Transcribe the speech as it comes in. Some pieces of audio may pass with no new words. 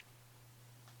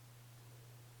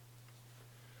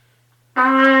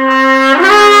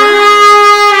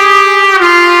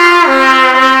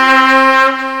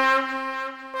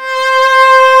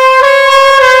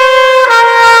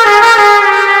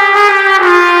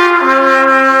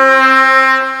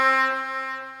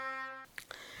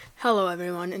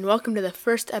welcome to the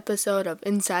first episode of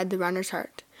Inside the Runner's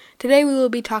Heart. Today we will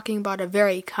be talking about a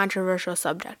very controversial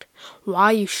subject,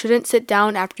 why you shouldn't sit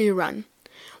down after you run.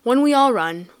 When we all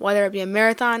run, whether it be a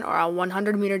marathon or a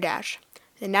 100-meter dash,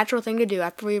 the natural thing to do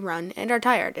after we run and are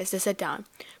tired is to sit down.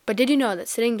 But did you know that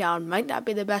sitting down might not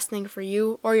be the best thing for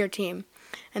you or your team?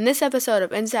 In this episode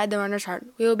of Inside the Runner's Heart,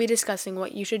 we will be discussing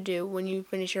what you should do when you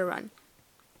finish your run.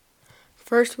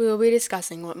 First, we will be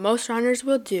discussing what most runners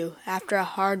will do after a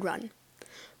hard run.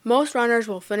 Most runners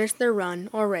will finish their run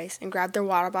or race and grab their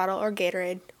water bottle or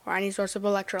Gatorade or any source of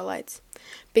electrolytes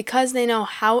because they know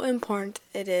how important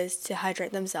it is to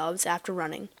hydrate themselves after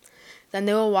running. Then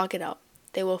they will walk it out.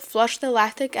 They will flush the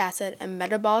lactic acid and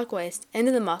metabolic waste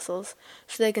into the muscles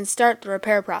so they can start the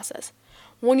repair process.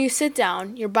 When you sit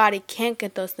down, your body can't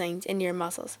get those things into your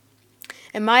muscles.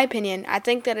 In my opinion, I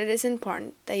think that it is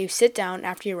important that you sit down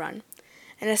after you run.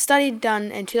 In a study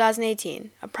done in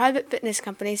 2018, a private fitness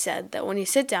company said that when you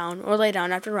sit down or lay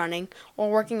down after running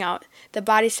or working out, the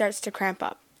body starts to cramp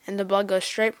up, and the blood goes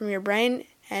straight from your brain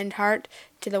and heart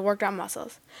to the worked out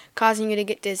muscles, causing you to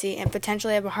get dizzy and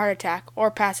potentially have a heart attack or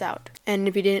pass out. And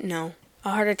if you didn't know, a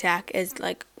heart attack is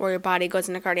like where your body goes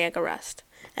into cardiac arrest.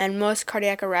 And most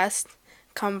cardiac arrests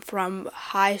come from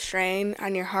high strain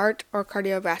on your heart or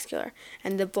cardiovascular,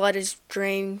 and the blood is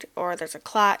drained or there's a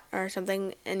clot or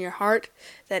something in your heart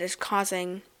that is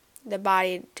causing the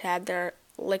body to have their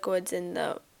liquids in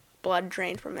the blood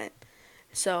drained from it.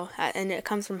 And it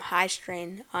comes from high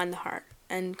strain on the heart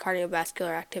and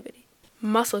cardiovascular activity.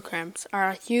 Muscle cramps are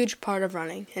a huge part of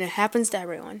running, and it happens to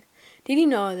everyone. Did you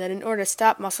know that in order to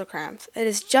stop muscle cramps, it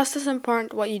is just as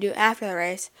important what you do after the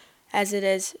race as it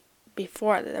is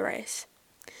before the race?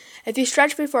 If you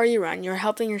stretch before you run, you're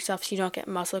helping yourself so you don't get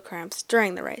muscle cramps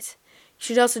during the race. You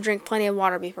should also drink plenty of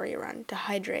water before you run to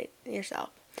hydrate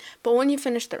yourself. But when you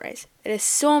finish the race, it is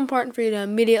so important for you to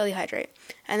immediately hydrate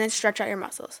and then stretch out your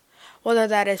muscles, whether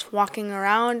that is walking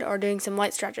around or doing some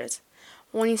light stretches.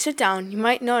 When you sit down, you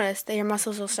might notice that your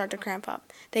muscles will start to cramp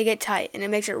up. They get tight, and it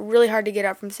makes it really hard to get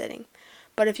up from sitting.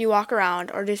 But if you walk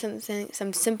around or do some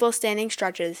simple standing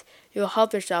stretches, you will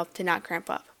help yourself to not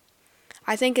cramp up.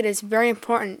 I think it is very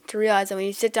important to realize that when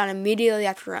you sit down immediately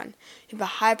after a run, you have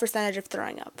a high percentage of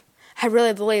throwing up. I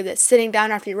really believe that sitting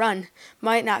down after you run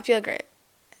might not feel great,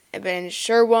 but it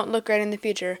sure won't look great in the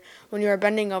future when you are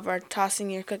bending over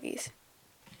tossing your cookies.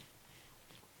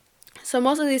 So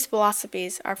most of these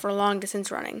philosophies are for long-distance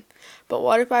running, but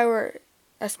what if I were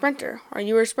a sprinter or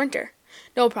you were a sprinter?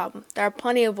 No problem. There are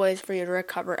plenty of ways for you to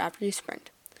recover after you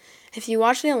sprint. If you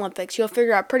watch the Olympics, you'll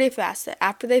figure out pretty fast that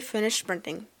after they finish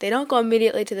sprinting, they don't go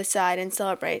immediately to the side and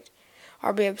celebrate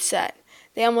or be upset.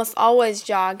 They almost always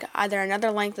jog either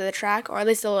another length of the track or at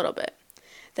least a little bit.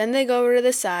 Then they go over to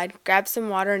the side, grab some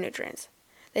water and nutrients.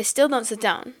 They still don't sit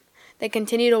down. They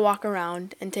continue to walk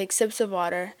around and take sips of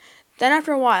water. Then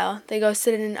after a while, they go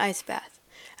sit in an ice bath.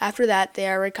 After that, they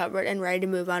are recovered and ready to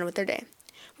move on with their day.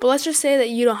 But let's just say that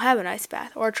you don't have an ice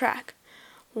bath or a track.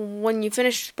 When you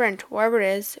finish a sprint, wherever it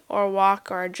is, or a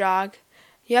walk or a jog,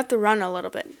 you have to run a little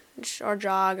bit, or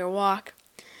jog or walk.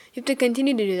 You have to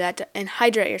continue to do that and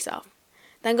hydrate yourself.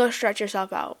 Then go stretch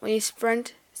yourself out. When you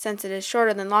sprint, since it is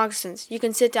shorter than long distance, you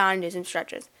can sit down and do some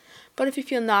stretches. But if you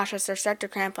feel nauseous or start to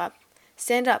cramp up,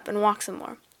 stand up and walk some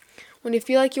more. When you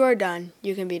feel like you are done,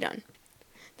 you can be done.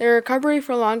 The recovery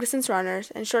for long-distance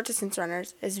runners and short-distance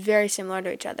runners is very similar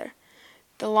to each other.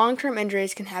 The long-term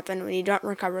injuries can happen when you don't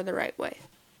recover the right way.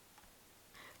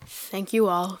 Thank you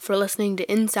all for listening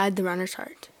to Inside the Runner's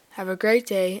Heart. Have a great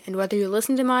day, and whether you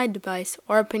listen to my advice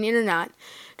or opinion or not,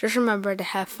 just remember to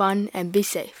have fun and be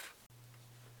safe.